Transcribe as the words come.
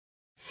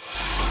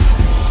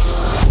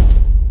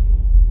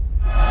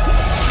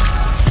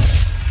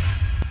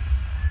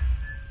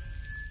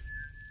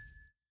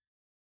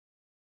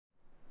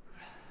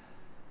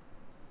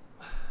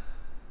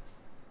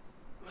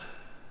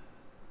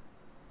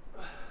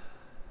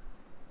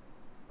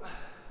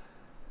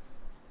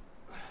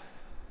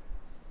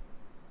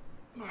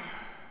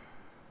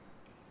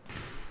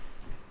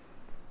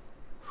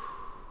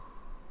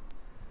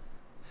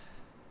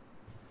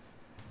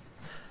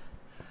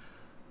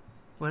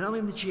When I'm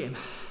in the gym,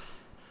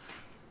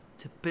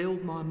 to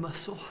build my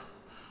muscle,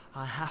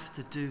 I have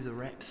to do the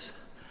reps.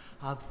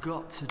 I've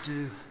got to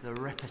do the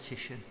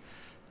repetition,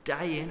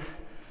 day in,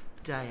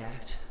 day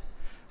out.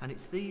 And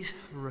it's these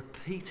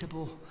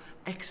repeatable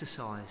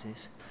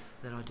exercises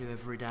that I do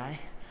every day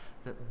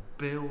that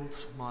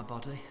builds my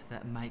body,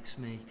 that makes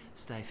me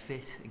stay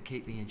fit and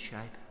keep me in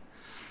shape.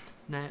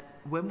 Now,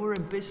 when we're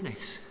in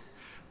business,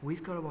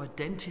 we've got to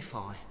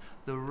identify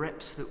the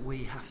reps that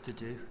we have to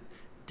do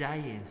day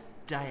in,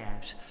 day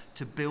out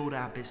to build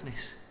our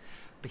business.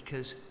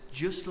 Because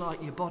just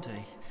like your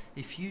body,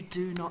 if you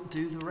do not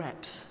do the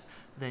reps,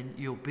 then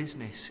your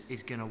business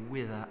is going to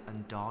wither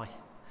and die.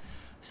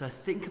 So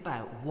think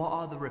about what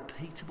are the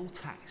repeatable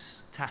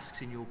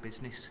tasks in your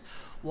business.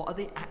 What are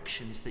the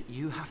actions that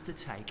you have to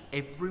take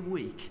every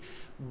week,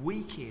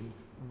 week in,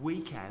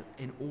 week out,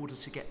 in order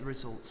to get the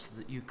results so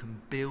that you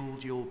can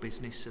build your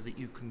business, so that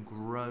you can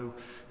grow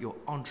your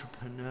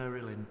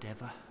entrepreneurial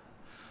endeavor.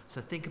 So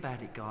think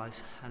about it,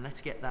 guys, and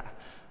let's get that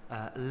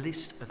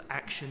list of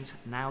actions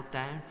nailed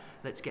down.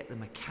 Let's get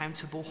them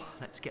accountable,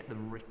 let's get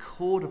them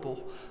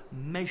recordable,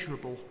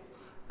 measurable,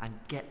 and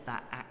get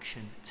that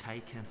action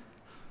taken.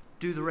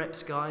 Do the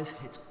reps, guys.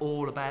 It's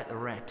all about the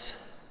reps.